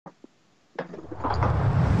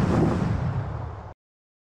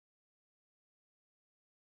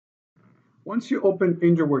Once you open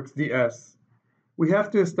IndraWorks Ds, we have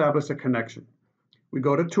to establish a connection. We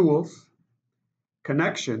go to Tools,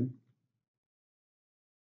 Connection,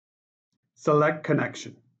 select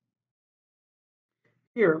Connection.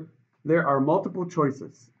 Here, there are multiple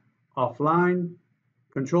choices: offline,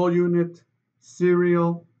 control unit,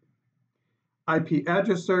 serial, IP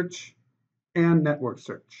address search, and network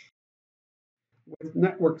search. With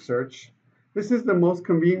network search, this is the most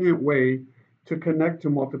convenient way to connect to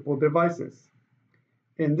multiple devices.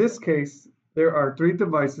 In this case, there are 3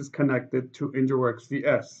 devices connected to IndraWorks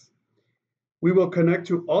Ds. We will connect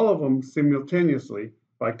to all of them simultaneously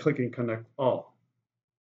by clicking Connect All.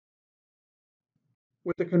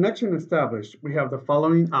 With the connection established, we have the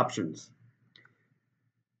following options: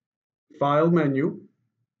 File menu,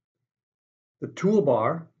 the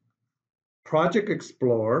toolbar, Project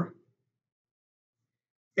Explorer,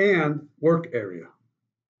 and Work Area,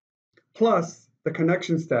 plus the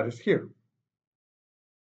connection status here.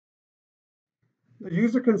 The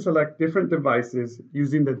user can select different devices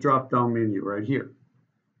using the drop-down menu right here.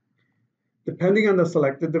 Depending on the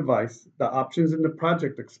selected device, the options in the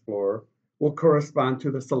Project Explorer will correspond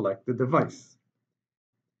to the selected device.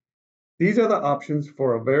 These are the options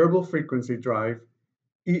for a variable frequency drive,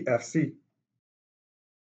 EFC.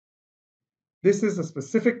 This is a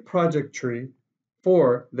specific project tree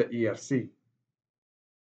for the EFC.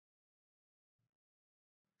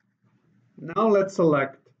 Now let's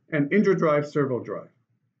select an IndraDrive servo drive.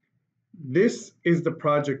 This is the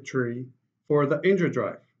project tree for the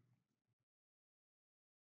IndraDrive.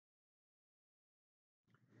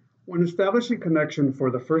 When establishing connection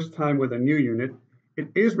for the first time with a new unit, it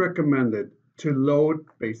is recommended to load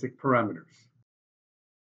basic parameters.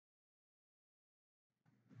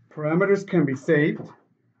 Parameters can be saved.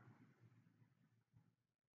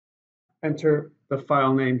 Enter the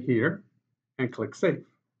file name here and click Save.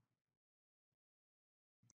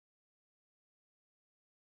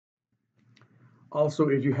 Also,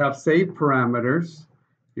 if you have saved parameters,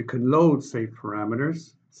 you can load saved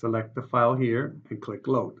parameters. Select the file here and click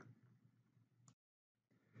Load.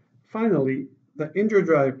 Finally, the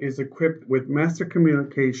IndraDrive is equipped with master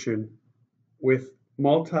communication with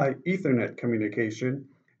multi-Ethernet communication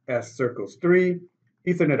as Circles 3,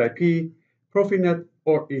 Ethernet IP, Profinet,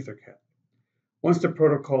 or EtherCAT. Once the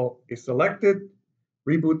protocol is selected,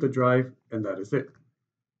 reboot the drive, and that is it.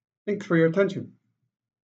 Thanks for your attention.